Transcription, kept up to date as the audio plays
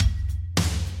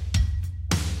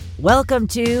Welcome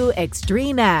to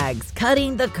Extreme Ag's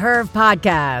Cutting the Curve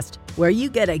podcast, where you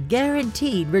get a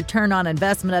guaranteed return on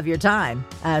investment of your time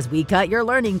as we cut your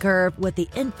learning curve with the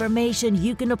information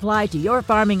you can apply to your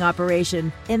farming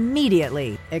operation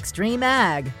immediately. Extreme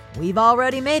Ag, we've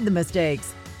already made the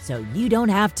mistakes, so you don't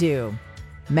have to.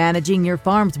 Managing your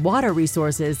farm's water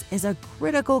resources is a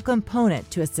critical component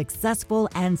to a successful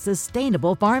and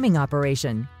sustainable farming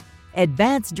operation.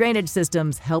 Advanced Drainage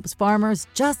Systems helps farmers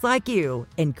just like you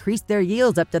increase their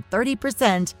yields up to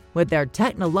 30% with their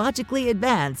technologically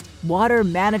advanced water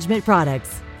management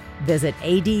products. Visit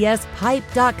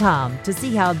adspipe.com to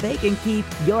see how they can keep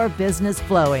your business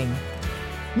flowing.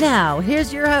 Now,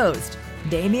 here's your host,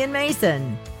 Damian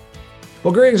Mason.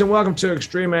 Well, greetings and welcome to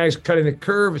Extreme Ag's Cutting the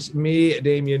Curve. It's me,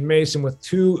 Damian Mason, with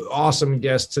two awesome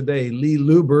guests today. Lee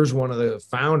Lubers, one of the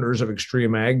founders of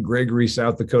Extreme Ag, Gregory,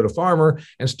 South Dakota farmer,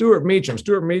 and Stuart Meacham.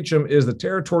 Stuart Meacham is the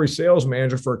territory sales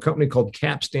manager for a company called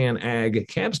Capstan Ag.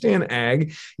 Capstan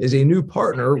Ag is a new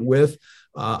partner with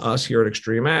us here at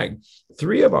Extreme Ag.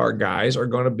 Three of our guys are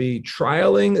going to be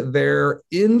trialing their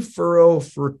in-furrow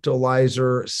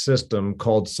fertilizer system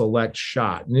called Select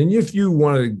Shot. And if you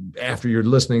want to, after you're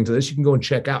listening to this, you can go and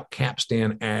check out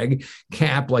Capstan Ag.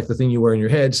 Cap, like the thing you wear in your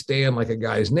head, Stan, like a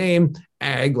guy's name,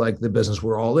 Ag, like the business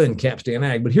we're all in, Capstan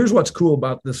Ag. But here's what's cool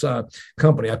about this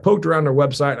company. I poked around their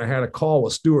website and I had a call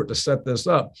with Stuart to set this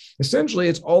up. Essentially,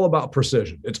 it's all about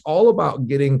precision. It's all about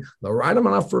getting the right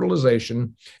amount of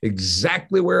fertilization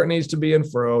exactly where it needs to be in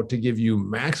furrow to give you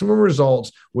maximum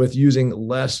results with using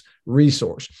less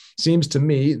resource. Seems to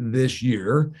me this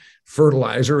year,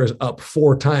 fertilizer is up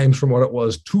 4 times from what it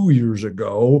was 2 years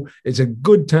ago. It's a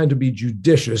good time to be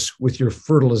judicious with your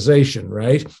fertilization,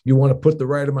 right? You want to put the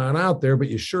right amount out there, but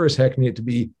you sure as heck need it to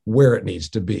be where it needs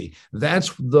to be.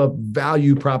 That's the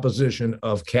value proposition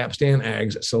of Capstan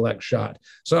Ag's Select Shot.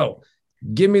 So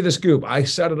give me the scoop. I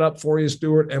set it up for you,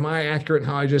 Stuart. Am I accurate in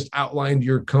how I just outlined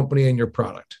your company and your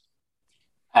product?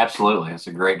 Absolutely. That's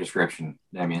a great description,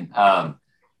 Damian.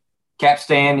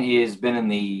 Capstan has been in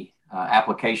the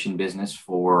application business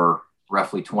for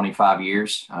roughly 25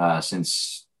 years.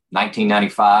 Since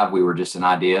 1995, we were just an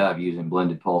idea of using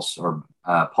blended pulse or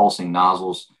pulsing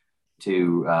nozzles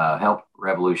to help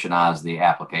revolutionize the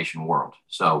application world.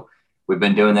 So we've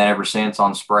been doing that ever since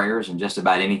on sprayers and just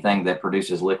about anything that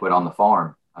produces liquid on the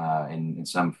farm in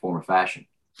some form or fashion.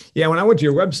 Yeah, when I went to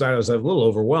your website, I was a little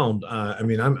overwhelmed.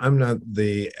 I'm not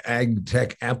the ag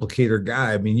tech applicator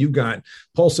guy. I mean, you've got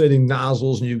pulsating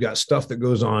nozzles and you've got stuff that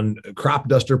goes on crop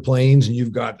duster planes and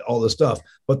you've got all this stuff.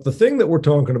 But the thing that we're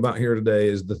talking about here today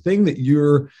is the thing that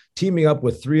you're teaming up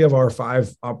with 3 of our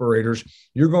 5 operators.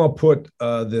 You're going to put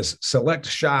this Select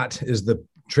Shot is the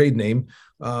trade name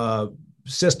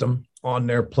system on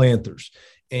their planters.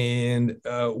 And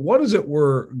what is it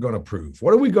we're going to prove?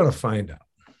 What are we going to find out?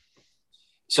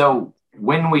 So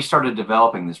when we started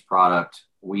developing this product,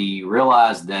 we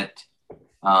realized that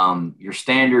your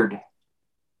standard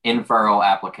in-furrow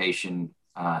application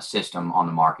system on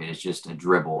the market is just a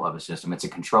dribble of a system. It's a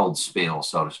controlled spill,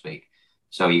 so to speak.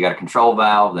 So you got a control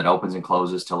valve that opens and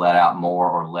closes to let out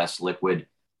more or less liquid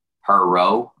per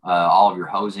row. All of your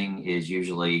hosing is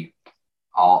usually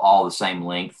all the same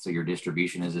length, so your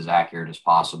distribution is as accurate as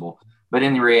possible. But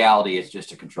in the reality, it's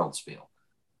just a controlled spill.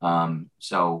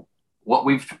 So what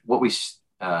we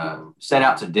set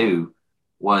out to do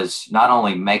was not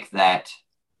only make that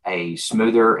a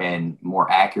smoother and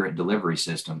more accurate delivery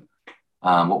system.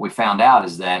 What we found out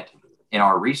is that in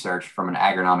our research from an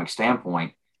agronomic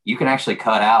standpoint, you can actually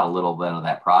cut out a little bit of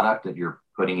that product that you're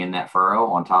putting in that furrow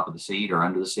on top of the seed or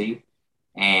under the seed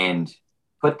and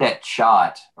put that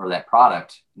shot or that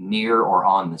product near or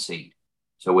on the seed.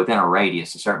 So within a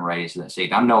certain radius of that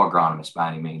seed. I'm no agronomist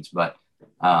by any means, but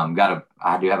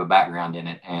I do have a background in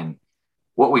it. And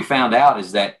what we found out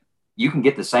is that you can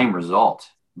get the same result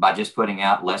by just putting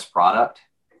out less product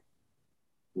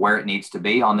where it needs to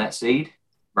be on that seed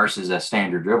versus a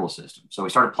standard dribble system. So we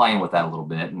started playing with that a little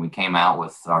bit and we came out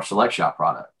with our Select Shot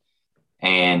product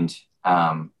and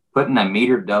putting a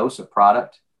metered dose of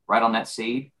product right on that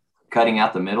seed, cutting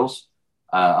out the middles,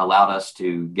 allowed us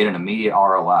to get an immediate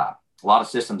ROI. A lot of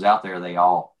systems out there, they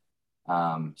all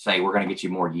say, we're going to get you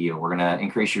more yield. We're going to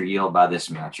increase your yield by this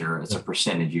much, or it's a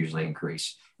percentage usually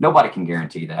increase. Nobody can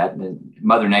guarantee that.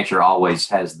 Mother Nature always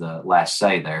has the last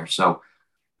say there. So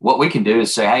what we can do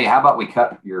is say, hey, how about we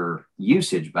cut your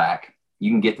usage back?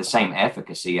 You can get the same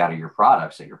efficacy out of your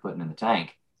products that you're putting in the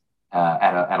tank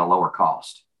at a lower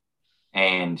cost.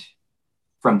 And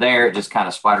from there, it just kind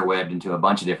of spiderwebbed into a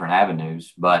bunch of different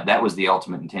avenues. But that was the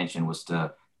ultimate intention, was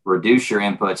to reduce your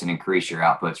inputs and increase your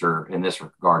outputs, or in this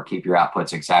regard, keep your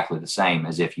outputs exactly the same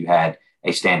as if you had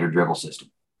a standard dribble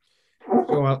system.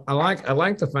 So I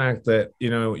like the fact that,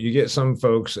 you get some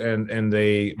folks and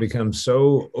they become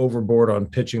so overboard on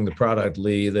pitching the product,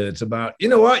 Lee, that it's about,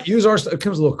 use our stuff. It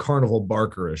comes a little carnival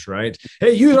barkerish, right?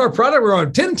 Hey, use our product. We're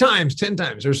on 10 times.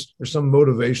 There's some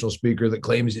motivational speaker that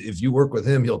claims if you work with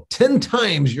him, he'll 10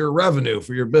 times your revenue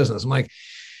for your business. I'm like,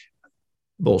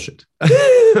 bullshit.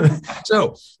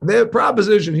 So the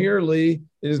proposition here, Lee,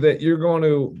 is that you're going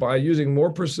to, by using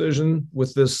more precision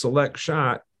with this select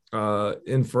shot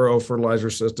in-furrow fertilizer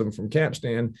system from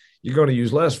Capstan, you're going to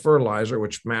use less fertilizer,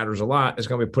 which matters a lot. It's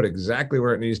going to be put exactly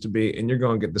where it needs to be, and you're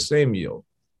going to get the same yield.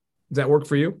 Does that work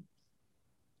for you?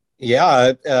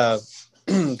 Yeah,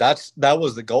 that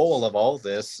was the goal of all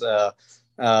this.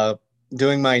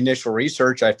 Doing my initial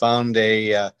research, I found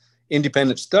a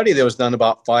independent study that was done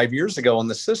about 5 years ago on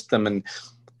the system, and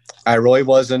I really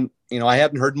wasn't, I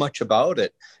hadn't heard much about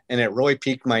it, and it really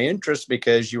piqued my interest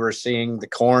because you were seeing the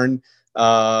corn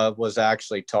was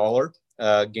actually taller,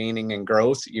 gaining in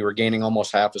growth. You were gaining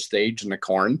almost half a stage in the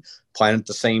corn planted at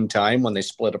the same time when they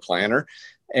split a planter.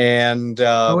 And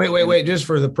wait, just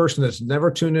for the person that's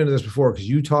never tuned into this before, because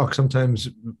you talk sometimes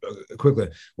quickly,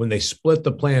 when they split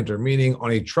the planter, meaning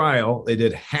on a trial, they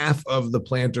did half of the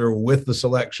planter with the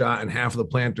select shot and half of the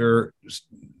planter,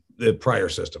 the prior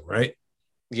system, right?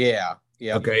 Yeah.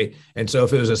 Yeah. Okay. And so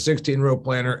if it was a 16-row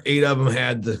planter, 8 of them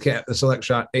had the select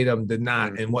shot, 8 of them did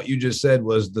not. And what you just said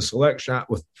was the select shot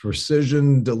with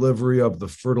precision delivery of the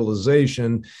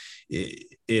fertilization,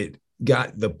 it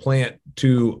got the plant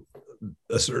to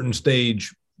a certain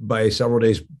stage by several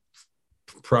days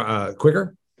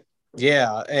quicker.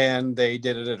 Yeah. And they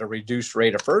did it at a reduced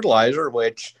rate of fertilizer,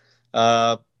 which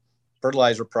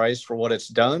fertilizer price for what it's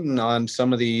done on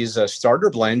some of these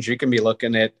starter blends, you can be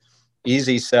looking at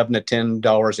easy $7 to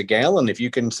 $10 a gallon. If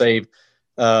you can save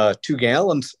 2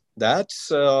 gallons, that's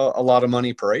a lot of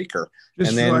money per acre.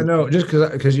 Just so I know, just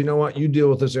because you know what, you deal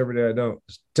with this every day. I don't.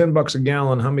 It's $10 a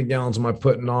gallon. How many gallons am I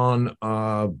putting on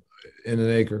in an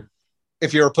acre?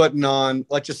 If you're putting on,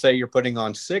 let's just say you're putting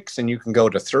on 6, and you can go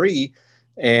to 3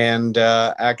 and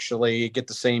actually get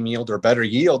the same yield or better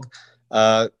yield.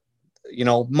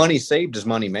 Money saved is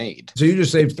money made. So you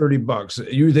just saved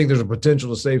 $30. You think there's a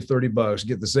potential to save $30,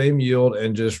 get the same yield,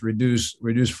 and just reduce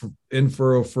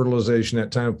in-furrow fertilization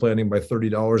at time of planting by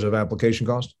 $30 of application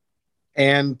cost?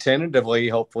 And tentatively,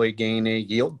 hopefully, gain a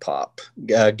yield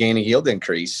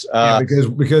increase.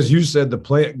 Because you said the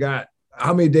plant got,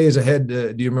 how many days ahead?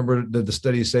 Do you remember, did the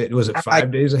study say, was it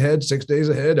 5 days ahead, 6 days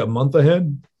ahead, a month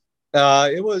ahead?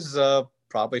 It was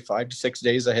probably 5 to 6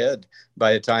 days ahead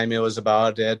by the time it was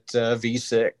about at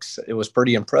V6. It was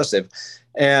pretty impressive.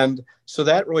 And so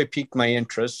that really piqued my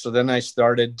interest. So then I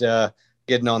started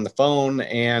getting on the phone,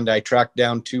 and I tracked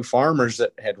down 2 farmers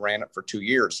that had ran it for 2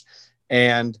 years.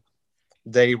 And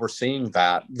they were seeing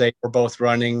that. They were both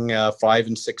running 5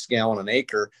 and 6 gallon an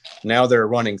acre. Now they're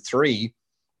running 3.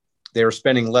 They were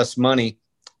spending less money.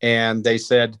 And they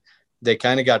said they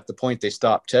kind of got to the point they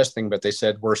stopped testing, but they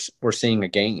said, we're seeing a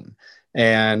gain.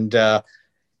 And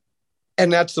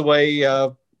that's the way,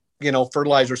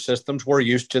 fertilizer systems, we're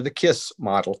used to the KISS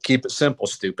model. Keep it simple,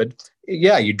 stupid.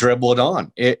 Yeah, you dribble it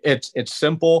on. It's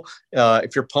simple.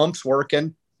 If your pump's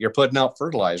working, you're putting out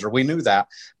fertilizer. We knew that.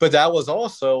 But that was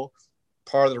also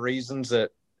part of the reasons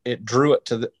that it drew it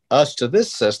to us to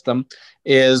this system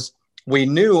is we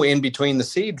knew in between the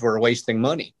seeds we're wasting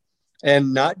money.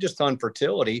 And not just on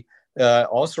fertility,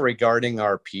 also regarding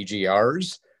our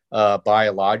PGRs,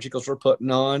 biologicals we're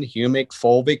putting on, humic,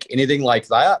 fulvic, anything like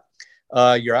that.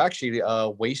 You're actually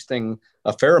wasting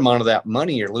a fair amount of that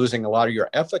money. You're losing a lot of your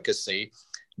efficacy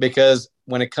because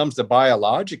when it comes to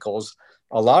biologicals,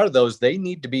 a lot of those, they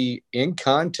need to be in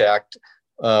contact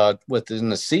within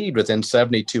the seed within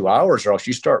 72 hours, or else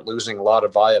you start losing a lot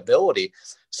of viability.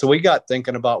 So we got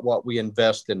thinking about what we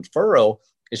invest in furrow.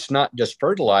 It's not just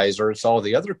fertilizer, it's all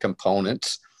the other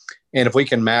components. And if we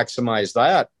can maximize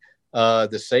that,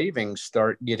 the savings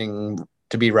start getting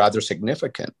to be rather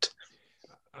significant.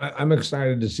 I'm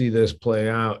excited to see this play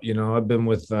out. I've been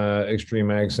with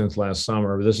Extreme Ag since last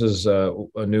summer. This is a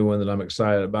new one that I'm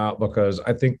excited about because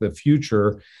I think the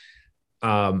future,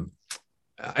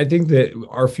 I think that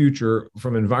our future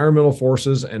from environmental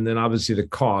forces and then obviously the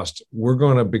cost, we're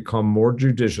going to become more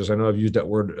judicious. I know I've used that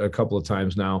word a couple of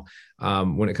times now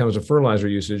when it comes to fertilizer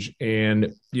usage.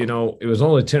 And, it was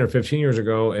only 10 or 15 years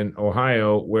ago in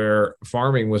Ohio where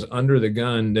farming was under the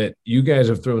gun that you guys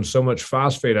have thrown so much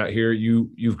phosphate out here.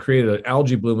 You've created an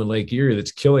algae bloom in Lake Erie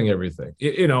that's killing everything,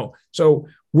 so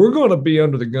we're going to be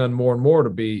under the gun more and more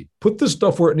to put this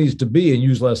stuff where it needs to be and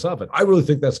use less of it. I really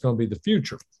think that's going to be the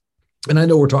future. and I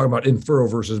know we're talking about in-furrow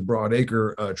versus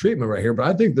broadacre treatment right here, but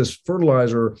I think this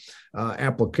fertilizer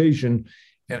application,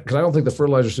 because I don't think the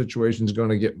fertilizer situation is going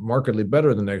to get markedly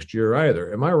better the next year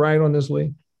either. Am I right on this,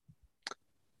 Lee?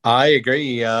 I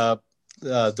agree.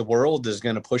 The world is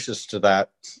going to push us to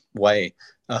that way.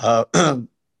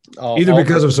 Either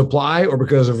because of supply or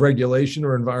because of regulation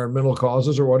or environmental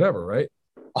causes or whatever, right?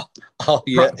 Oh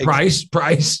yeah. Price.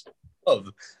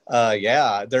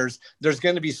 Yeah, there's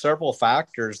going to be several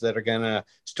factors that are going to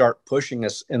start pushing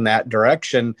us in that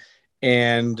direction.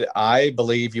 And I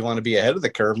believe you want to be ahead of the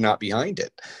curve, not behind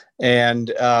it.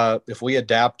 And if we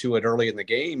adapt to it early in the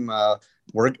game,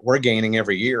 we're gaining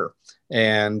every year.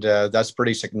 And that's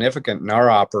pretty significant in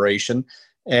our operation.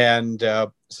 And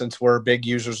since we're big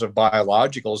users of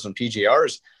biologicals and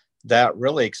PGRs, that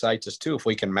really excites us too, if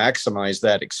we can maximize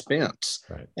that expense.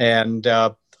 Right. And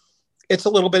it's a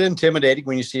little bit intimidating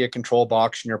when you see a control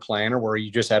box in your planter where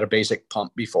you just had a basic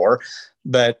pump before.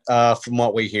 But from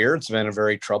what we hear, it's been a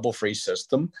very trouble-free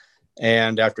system.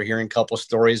 And after hearing a couple of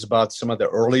stories about some of the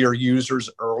earlier users,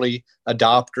 early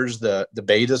adopters, the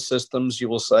beta systems, you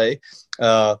will say,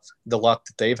 the luck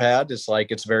that they've had,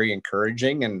 it's very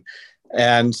encouraging.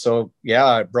 And so, yeah,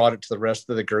 I brought it to the rest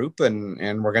of the group,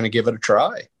 and we're going to give it a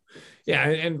try. Yeah,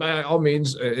 and by all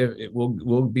means,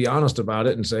 we'll be honest about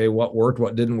it and say what worked,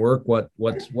 what didn't work, what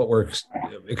we're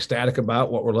ecstatic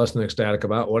about, what we're less than ecstatic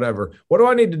about, whatever. What do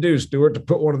I need to do, Stuart, to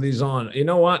put one of these on? You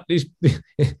know what?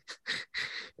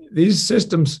 These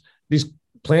systems, these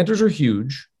planters are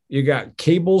huge. You got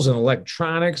cables and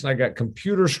electronics, and I got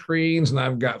computer screens, and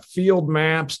I've got field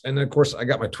maps. And then, of course, I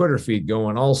got my Twitter feed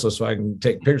going also, so I can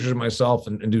take pictures of myself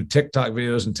and do TikTok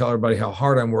videos and tell everybody how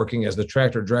hard I'm working as the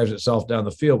tractor drives itself down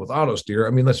the field with auto steer. I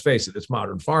mean, let's face it, it's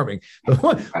modern farming. But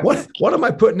what am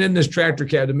I putting in this tractor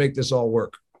cab to make this all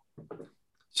work?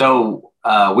 So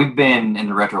we've been in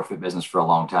the retrofit business for a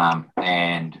long time,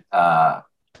 and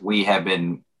we have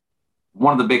been –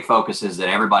 one of the big focuses that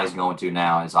everybody's going to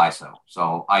now is ISO.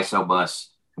 So ISO bus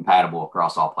compatible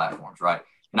across all platforms, right?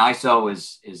 And ISO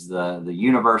is the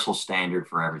universal standard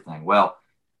for everything. Well,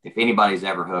 if anybody's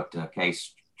ever hooked a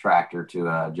Case tractor to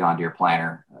a John Deere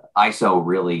planter, ISO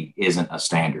really isn't a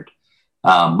standard.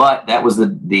 But that was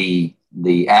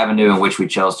the avenue in which we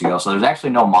chose to go. So there's actually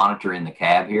no monitor in the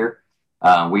cab here.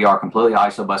 We are completely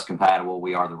ISO bus compatible.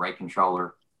 We are the rate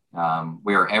controller.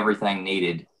 We are everything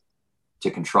needed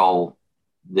to control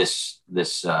this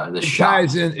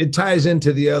it ties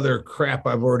into the other crap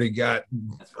I've already got,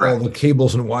 all the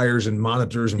cables and wires and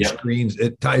monitors and screens.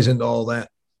 It ties into all that.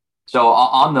 So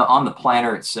on the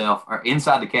planter itself, or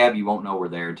inside the cab, you won't know we're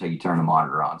there until you turn the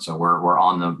monitor on. So we're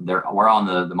on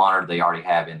the monitor they already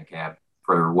have in the cab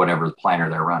for whatever the planter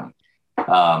they're running.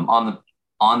 On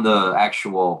the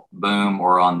actual boom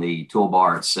or on the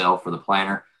toolbar itself for the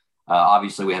planter,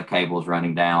 obviously we have cables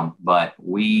running down, but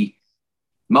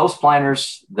most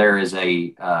planters, there's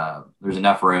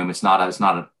enough room. It's not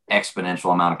an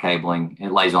exponential amount of cabling.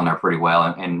 It lays on there pretty well.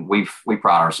 And we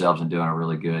pride ourselves in doing a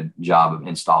really good job of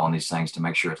installing these things to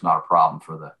make sure it's not a problem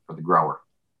for the grower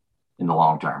in the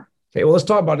long term. Okay, well, let's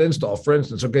talk about install. For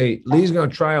instance, okay, Lee's going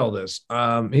to trial this.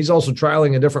 He's also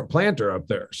trialing a different planter up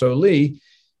there. So Lee,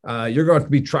 you're going to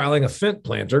be trialing a Fendt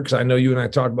planter, because I know you and I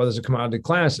talked about this at Commodity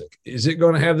Classic. Is it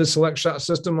going to have the select shot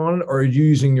system on it, or are you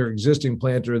using your existing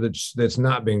planter that's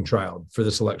not being trialed for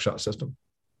the select shot system?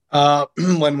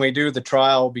 When we do the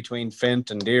trial between Fendt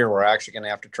and Deere, we're actually going to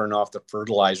have to turn off the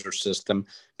fertilizer system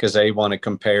because they want to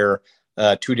compare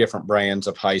two different brands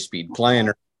of high-speed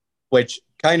planter, which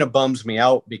kind of bums me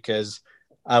out because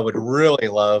I would really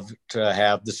love to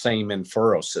have the same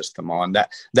in-furrow system on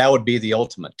that. That would be the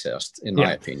ultimate test, in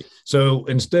my opinion. So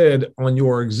instead, on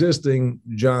your existing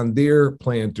John Deere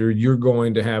planter, you're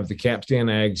going to have the Capstan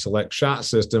Ag Select Shot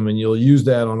system, and you'll use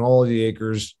that on all of the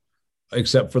acres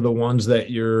except for the ones that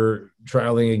you're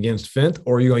trialing against Fendt,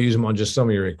 or are you going to use them on just some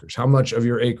of your acres? How much of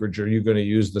your acreage are you going to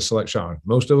use the Select Shot?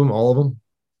 Most of them, all of them?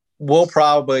 We'll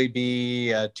probably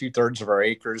be 2/3 of our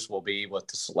acres will be with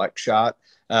the Select Shot.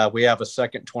 We have a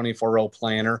second 24-row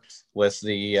planter with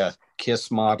the KISS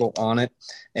model on it,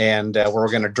 and we're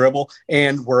going to dribble,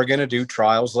 and we're going to do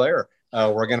trials there.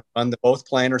 We're going to run both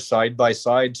planters side by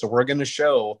side, so we're going to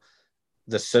show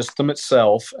the system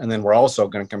itself, and then we're also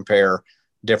going to compare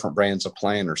different brands of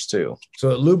planters too.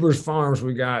 So at Luber's Farms,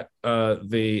 we got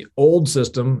the old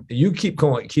system. You keep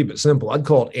calling it, keep it simple. I'd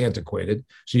call it antiquated.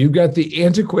 So you've got the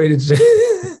antiquated,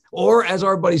 or as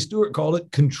our buddy Stuart called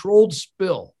it, controlled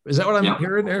spill. Is that what I'm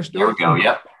hearing there, Stuart? There we go.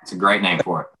 Yep. It's a great name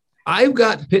for it. I've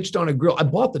got pitched on a grill. I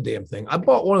bought the damn thing. I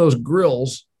bought one of those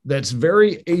grills that's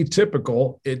very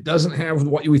atypical. It doesn't have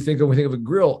what we think of when we think of a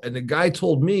grill. And the guy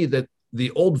told me that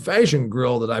the old-fashioned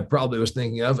grill that I probably was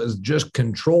thinking of is just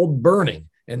controlled burning.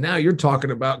 And now you're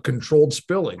talking about controlled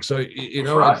spilling. So,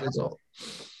 Right. it's all.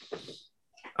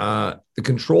 The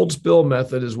controlled spill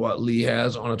method is what Lee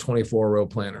has on a 24-row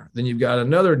planter. Then you've got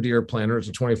another deer planter. It's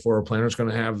a 24-row planter. It's going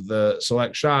to have the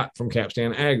Select Shot from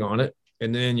Capstan Ag on it.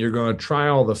 And then you're going to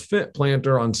trial the Fendt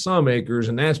planter on some acres,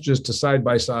 and that's just a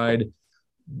side-by-side,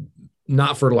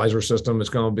 not fertilizer system. It's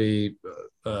going to be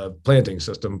a planting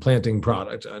system, planting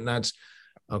product. And that's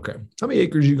okay. How many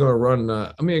acres are you going to run?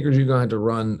 How many acres are you going to have to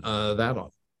run that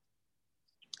on?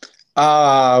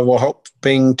 We're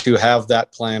hoping to have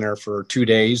that planter for 2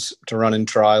 days to run in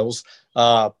trials.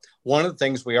 One of the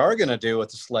things we are going to do with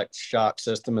the Select Shot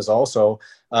system is also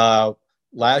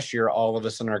last year, all of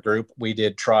us in our group, we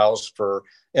did trials for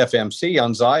FMC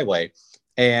on Xyway,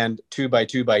 and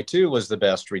 2x2x2 was the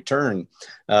best return.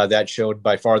 That showed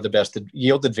by far the best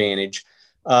yield advantage.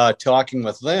 Talking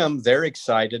with them, they're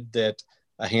excited that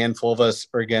a handful of us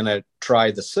are going to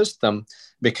try the system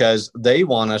because they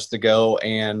want us to go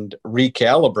and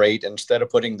recalibrate. Instead of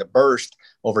putting the burst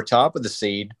over top of the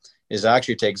seed, is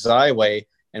actually take Xyway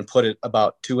and put it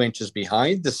about 2 inches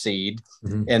behind the seed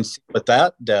and see what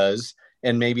that does.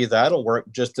 And maybe that'll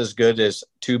work just as good as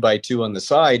 2x2 on the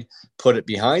side, put it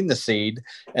behind the seed.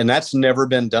 And that's never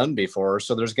been done before.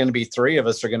 So there's going to be 3 of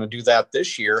us are going to do that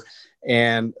this year.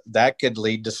 And that could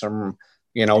lead to some,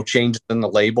 changes in the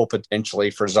label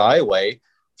potentially for Xyway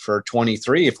for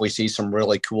 23 if we see some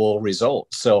really cool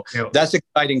results. So that's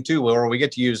exciting too, where we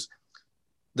get to use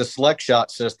the Select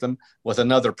Shot system with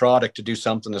another product to do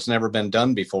something that's never been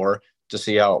done before to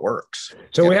see how it works.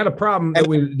 So we had a problem that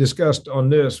we discussed on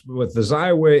this with the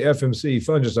Xyway FMC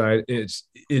fungicide.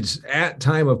 It's at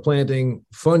time of planting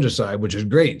fungicide, which is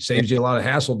great, saves you a lot of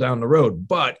hassle down the road.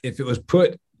 But if it was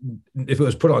put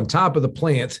on top of the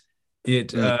plant,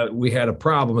 we had a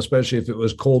problem, especially if it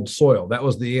was cold soil. That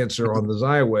was the answer on the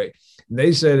Xyway.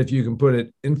 They said if you can put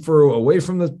it in furrow away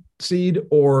from the seed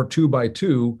or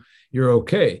 2x2, you're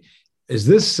okay. Is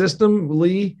this system,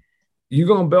 Lee, you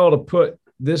going to be able to put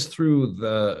this through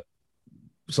the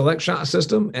Select Shot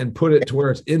system and put it to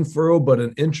where it's in furrow, but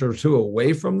an inch or two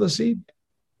away from the seed?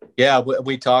 Yeah,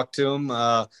 we talked to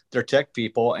them. They're tech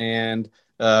people, and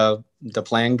the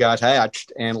plan got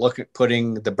hatched. And look at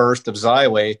putting the burst of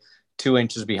Xyway 2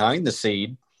 inches behind the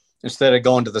seed instead of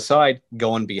going to the side,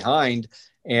 going behind.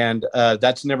 And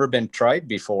that's never been tried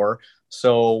before.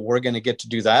 So we're going to get to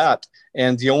do that.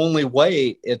 And the only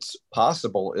way it's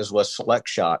possible is with Select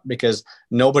Shot, because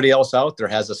nobody else out there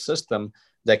has a system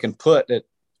that can put it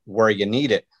where you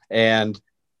need it. And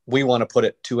we want to put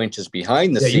it 2 inches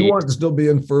behind the seed. You want it to still be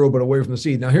in furrow, but away from the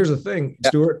seed. Now, here's the thing,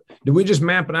 Stuart. Did we just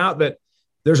map it out that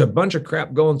there's a bunch of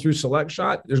crap going through Select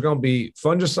Shot? There's going to be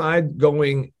fungicide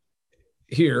going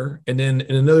here, and then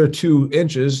in another 2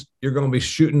 inches, you're going to be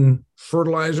shooting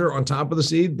fertilizer on top of the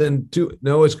seed.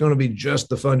 It's going to be just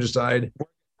the fungicide.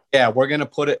 Yeah, we're going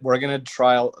to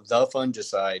trial the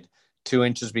fungicide 2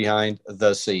 inches behind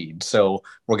the seed. So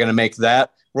we're going to make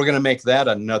that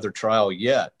another trial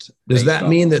yet. Does that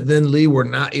mean that then, Lee, we're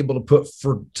not able to put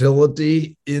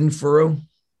fertility in furrow?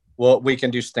 Well, we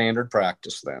can do standard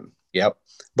practice then. Yep.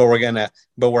 But we're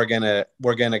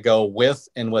gonna go with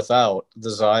and without the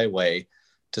Xyway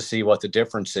to see what the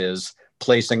difference is,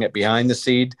 placing it behind the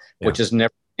seed, which has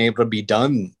never been able to be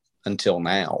done until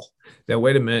now. Now,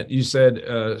 wait a minute. You said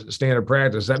standard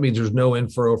practice. That means there's no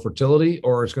in-furrow fertility,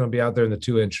 or it's going to be out there in the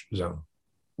 2 inch zone?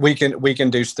 We can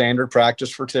do standard practice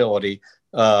fertility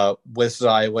with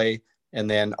Xyway, and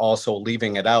then also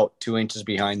leaving it out 2 inches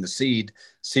behind the seed,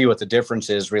 see what the difference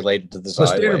is related to the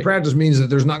Xyway. Standard practice means that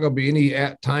there's not going to be any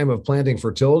at time of planting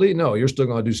fertility. No, you're still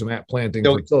going to do some at planting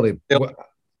fertility.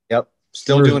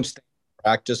 Still doing standard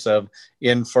practice of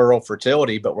in furrow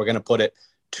fertility, but we're going to put it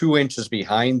 2 inches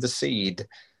behind the seed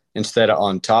instead of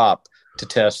on top to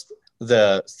test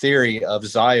the theory of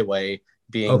Xyway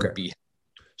being behind.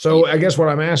 So I guess what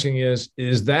I'm asking is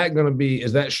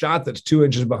that shot that's 2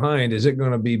 inches behind, is it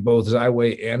going to be both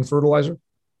Xyway and fertilizer?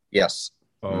 Yes.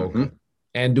 Okay.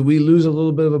 And do we lose a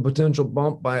little bit of a potential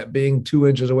bump by it being 2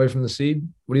 inches away from the seed?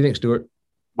 What do you think, Stuart?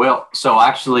 Well, so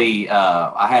actually,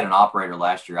 I had an operator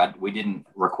last year. We didn't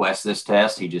request this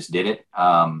test. He just did it.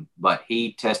 But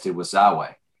he tested with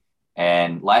Xyway.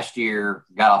 And last year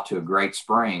got off to a great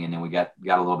spring. And then we got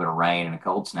a little bit of rain and a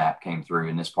cold snap came through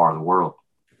in this part of the world.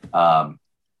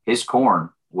 His corn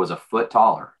was a foot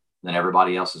taller than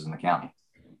everybody else's in the county.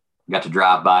 Got to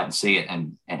drive by it and see it.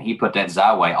 And he put that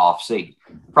Xyway off seed.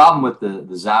 The problem with the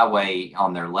Xyway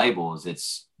on their label is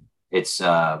it's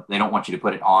they don't want you to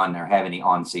put it on or have any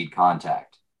on seed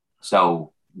contact.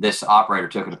 So this operator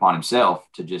took it upon himself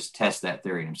to just test that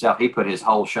theory himself. He put his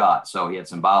whole shot. So he had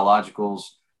some biologicals,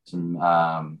 some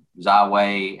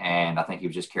Xyway, and I think he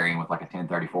was just carrying with like a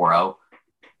 1034-0.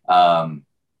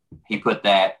 He put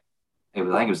that, I think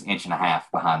it was 1.5 inches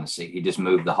behind the seat. He just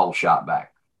moved the whole shot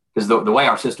back. Because the way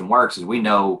our system works is we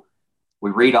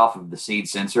read off of the seed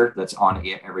sensor that's on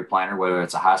every planter, whether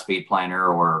it's a high-speed planter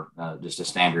or just a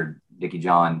standard Dickie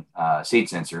John seed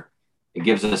sensor. It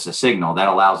gives us a signal that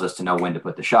allows us to know when to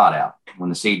put the shot out. When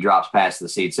the seed drops past the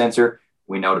seed sensor,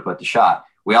 we know to put the shot.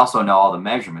 We also know all the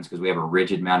measurements because we have a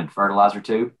rigid mounted fertilizer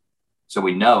tube. So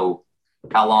we know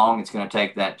how long it's going to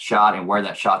take that shot and where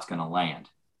that shot's going to land.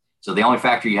 So the only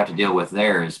factor you have to deal with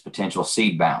there is potential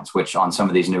seed bounce, which on some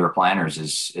of these newer planters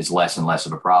is less and less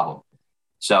of a problem.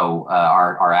 So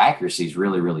our accuracy is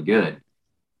really, really good.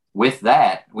 With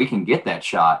that, we can get that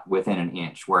shot within 1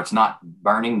 inch where it's not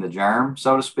burning the germ,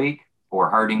 so to speak, or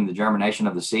hurting the germination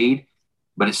of the seed,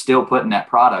 but it's still putting that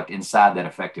product inside that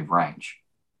effective range.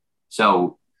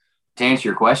 So to answer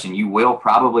your question, you will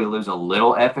probably lose a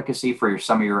little efficacy for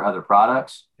some of your other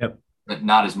products, but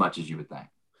not as much as you would think.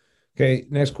 Okay,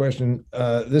 next question.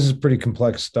 This is pretty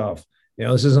complex stuff.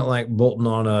 This isn't like bolting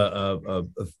on a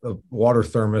water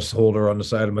thermos holder on the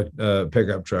side of a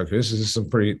pickup truck. This is some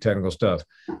pretty technical stuff.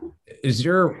 Is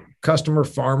your customer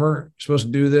farmer supposed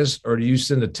to do this, or do you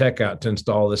send a tech out to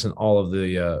install this in all of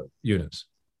the units?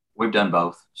 We've done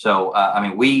both. So,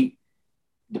 we,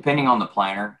 depending on the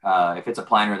planter, if it's a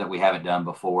planter that we haven't done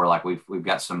before, like we've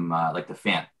got some, like the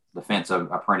Fendt. The Fendt's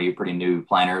a pretty new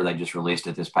planter. They just released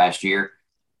it this past year.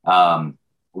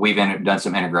 We've done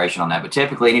some integration on that, but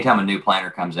typically anytime a new planter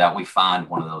comes out, we find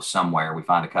one of those somewhere. We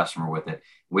find a customer with it.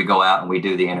 We go out and we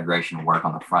do the integration work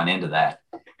on the front end of that.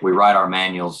 We write our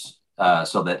manuals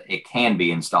so that it can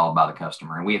be installed by the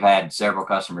customer. And we've had several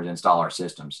customers install our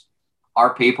systems.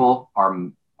 Our people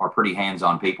are pretty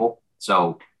hands-on people.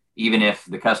 So even if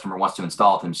the customer wants to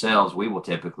install it themselves, we will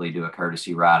typically do a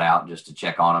courtesy ride out just to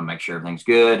check on them, make sure everything's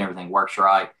good, everything works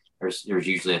right. There's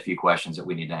usually a few questions that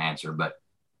we need to answer, but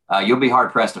you'll be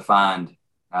hard pressed to find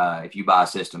if you buy a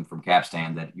system from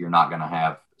Capstan that you're not going to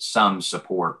have some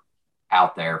support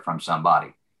out there from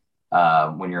somebody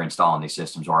when you're installing these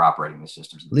systems or operating these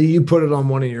systems. Lee, you put it on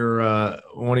one of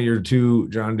your two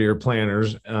John Deere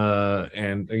planters,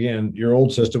 and again, your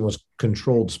old system was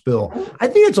controlled spill. I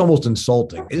think it's almost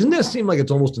insulting. Doesn't that seem like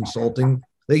it's almost insulting?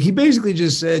 Like he basically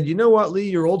just said, you know what, Lee,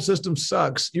 your old system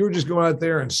sucks. You were just going out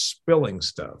there and spilling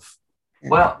stuff.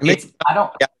 Well,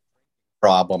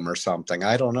 problem or something.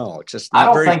 I don't know. It's just I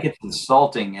don't think it's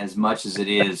insulting as much as it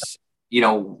is,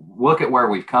 look at where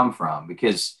we've come from,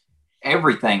 because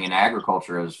everything in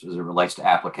agriculture as it relates to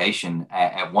application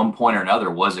at one point or another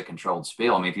was a controlled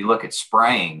spill. I mean, if you look at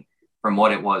spraying from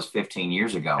what it was 15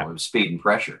 years ago, it was speed and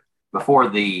pressure. Before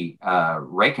the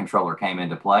rate controller came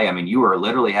into play, I mean, you were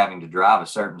literally having to drive a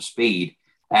certain speed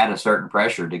at a certain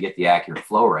pressure to get the accurate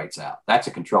flow rates out. That's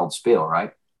a controlled spill,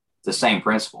 right? It's the same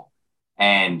principle.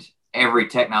 And every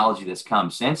technology that's come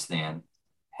since then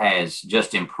has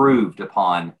just improved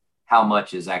upon how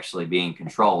much is actually being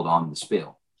controlled on the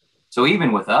spill. So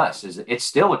even with us, it's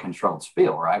still a controlled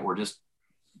spill, right? We're just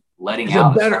letting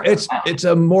out it's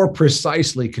a more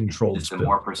precisely controlled spill. It's a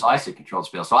more precisely controlled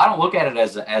spill. So I don't look at it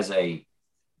as a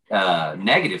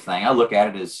negative thing. I look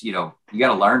at it as, you got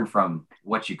to learn from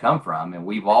what you come from. And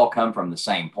we've all come from the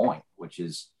same point, which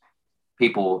is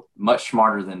people much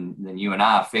smarter than you and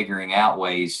I figuring out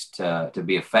ways to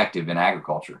be effective in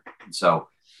agriculture. And so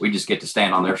we just get to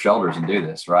stand on their shoulders and do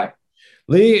this, right?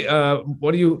 Lee,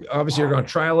 obviously you're going to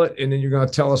trial it and then you're going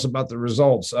to tell us about the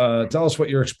results. Tell us what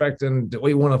you're expecting, what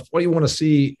you want to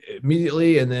see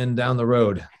immediately and then down the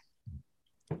road.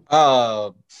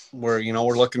 We're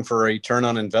looking for a return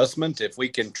on investment. If we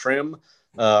can trim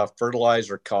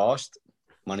fertilizer cost,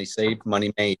 money saved,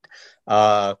 money made.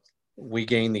 We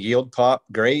gain the yield pop,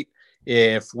 great.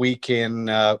 If we can,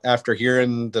 after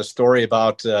hearing the story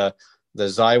about the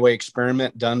Xyway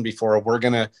experiment done before,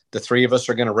 the three of us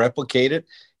are going to replicate it.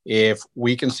 If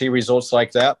we can see results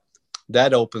like that,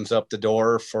 that opens up the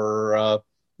door for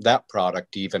that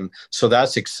product even. So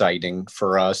that's exciting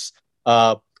for us.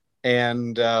 Just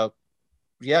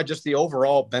the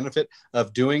overall benefit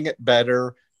of doing it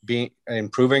better,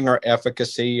 improving our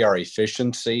efficacy, our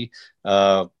efficiency.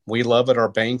 We love it. Our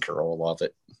banker will love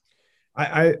it.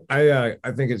 I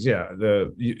think it's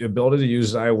the ability to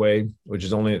use Xyway, which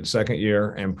is only its second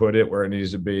year, and put it where it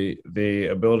needs to be. The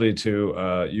ability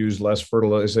to use less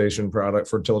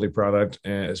fertility product,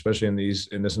 especially in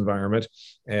this environment,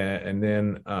 and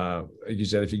then like you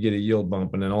said, if you get a yield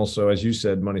bump, and then also, as you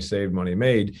said, money saved, money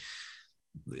made.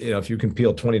 if you can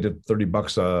peel 20 to 30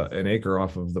 bucks an acre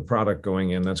off of the product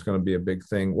going in, that's going to be a big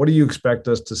thing. What do you expect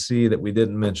us to see that we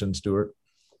didn't mention, Stuart?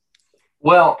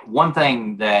 Well, one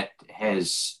thing that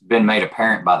has been made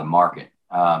apparent by the market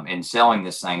in selling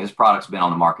this product's been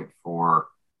on the market for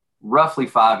roughly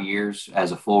 5 years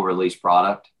as a full release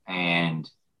product. And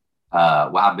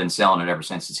I've been selling it ever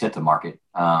since it's hit the market.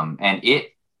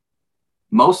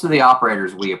 Most of the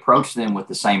operators, we approach them with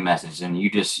the same message, and you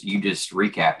just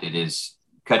recapped it, is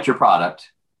cut your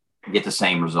product, get the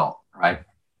same result, right?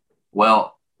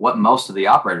 Well, what most of the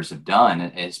operators have done,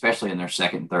 especially in their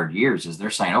second and third years, is they're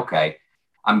saying, okay,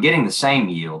 I'm getting the same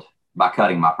yield by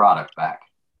cutting my product back.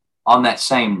 On that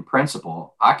same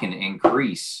principle, I can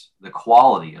increase the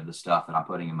quality of the stuff that I'm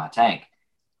putting in my tank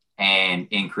and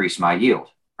increase my yield,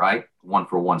 right?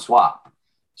 1-for-1 swap.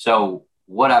 So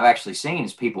what I've actually seen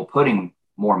is people putting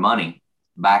more money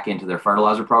back into their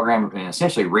fertilizer program and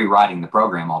essentially rewriting the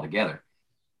program altogether.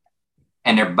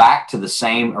 And they're back to the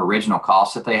same original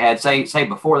cost that they had. Say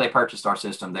before they purchased our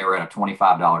system, they were at a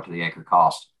 $25 to the acre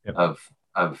cost of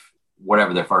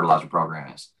whatever their fertilizer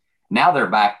program is. Now they're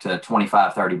back to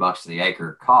 25, 30 bucks to the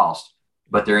acre cost,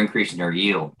 but they're increasing their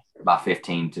yield by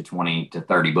 15 to 20 to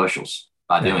 30 bushels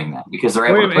by doing that, because they're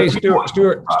able to put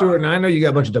Stuart, and I know you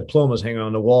got a bunch of diplomas hanging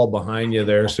on the wall behind you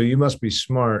there, so you must be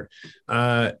smart.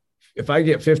 If I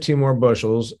get 15 more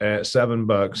bushels at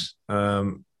 $7,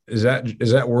 is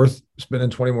that worth spending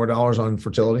 $20 more on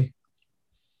fertility?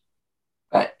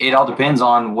 It all depends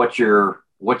on what your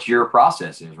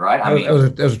process is, right?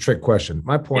 That was a trick question.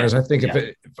 My point is, I think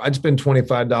if I'd spend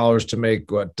 $25 to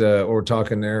make what we're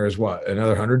talking there is what,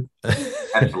 another 100?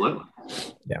 Absolutely.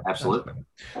 Yeah, absolutely.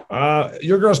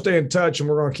 You're going to stay in touch, and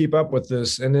we're going to keep up with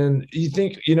this. And then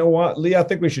you know what, Lee, I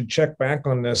think we should check back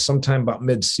on this sometime about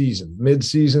mid-season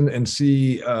and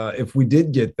see if we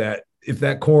did get that, if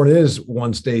that corn is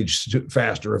one stage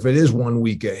faster, if it is 1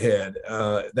 week ahead,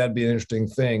 that'd be an interesting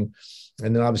thing.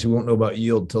 And then obviously we won't know about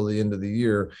yield till the end of the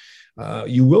year.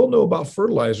 You will know about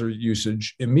fertilizer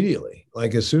usage immediately.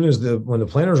 Like as soon as when the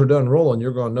planters are done rolling,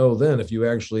 you're going to know then if you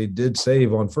actually did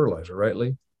save on fertilizer, right,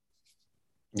 Lee?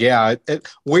 Yeah,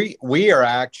 we are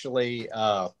actually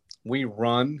we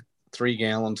run 3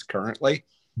 gallons currently,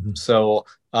 so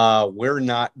we're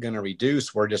not going to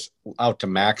reduce. We're just out to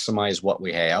maximize what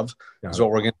we have. Is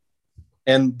what we're going.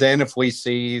 And then if we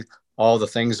see all the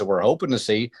things that we're hoping to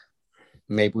see,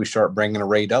 maybe we start bringing a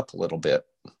rate up a little bit.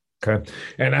 Okay.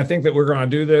 And I think that we're going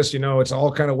to do this, it's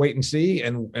all kind of wait and see,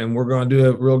 and we're going to do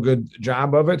a real good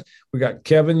job of it. We got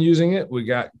Kevin using it. We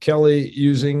got Kelly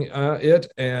using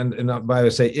it. And not by the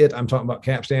say it, I'm talking about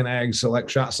Capstan Ag Select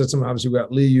Shot System. Obviously we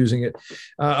got Lee using it.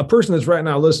 A person that's right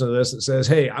now listening to this that says,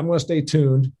 hey, I'm going to stay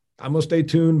tuned. I'm going to stay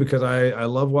tuned because I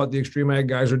love what the Extreme Ag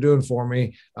guys are doing for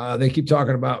me. They keep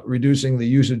talking about reducing the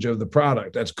usage of the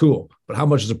product. That's cool. But how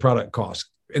much does the product cost?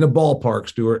 In a ballpark,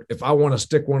 Stuart, if I want to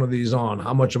stick one of these on,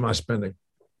 how much am I spending?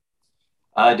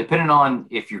 Depending on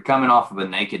if you're coming off of a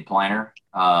naked planter,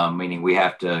 meaning we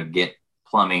have to get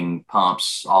plumbing,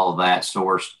 pumps, all of that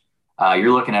sourced,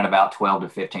 you're looking at about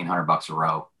 $1,200 to $1,500 a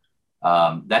row.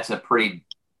 That's a pretty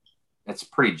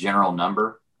general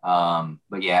number.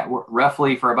 But yeah,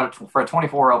 roughly for a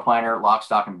 24-row planter, lock,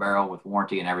 stock, and barrel with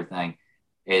warranty and everything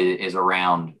is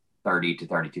around $30,000 to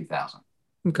 $32,000.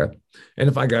 Okay. And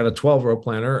if I got a 12-row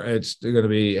planter, it's going to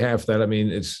be half that. I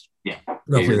mean, it's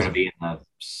roughly you're going to be in the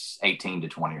 18 to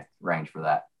 20 range for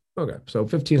that. Okay. So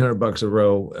 $1,500 a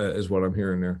row is what I'm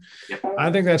hearing there. Yep.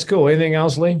 I think that's cool. Anything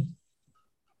else, Lee?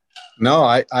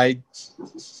 No,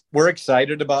 we're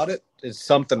excited about it. It's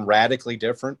something radically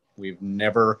different. We've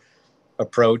never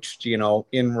approached,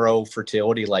 in-row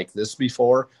fertility like this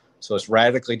before. So it's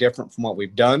radically different from what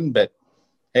we've done, but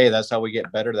hey, that's how we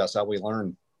get better. That's how we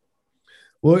learn.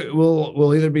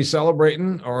 We'll either be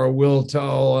celebrating or we'll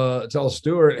tell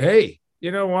Stuart, hey, you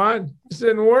know what? This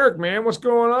didn't work, man. What's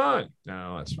going on?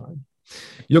 No, that's fine.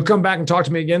 You'll come back and talk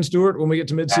to me again, Stuart, when we get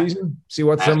to midseason. See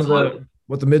what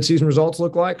what the midseason results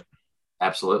look like.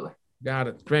 Absolutely. Got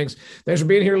it. Thanks for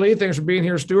being here, Lee. Thanks for being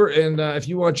here, Stuart. And if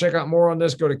you want to check out more on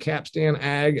this, go to Capstan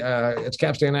Ag. It's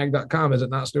capstanag.com, is it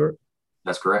not, Stuart?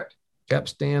 That's correct.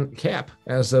 Cap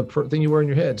as a thing you wear in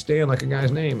your head. Stan like a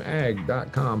guy's name,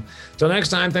 ag.com. Till next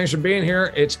time, thanks for being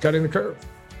here. It's Cutting the Curve.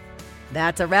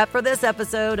 That's a wrap for this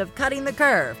episode of Cutting the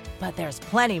Curve, but there's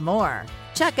plenty more.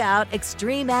 Check out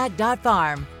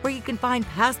extremeag.farm, where you can find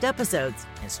past episodes,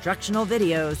 instructional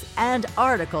videos, and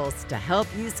articles to help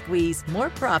you squeeze more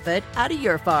profit out of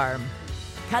your farm.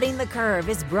 Cutting the Curve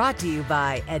is brought to you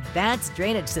by Advanced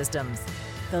Drainage Systems,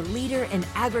 the leader in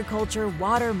agriculture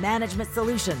water management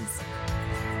solutions.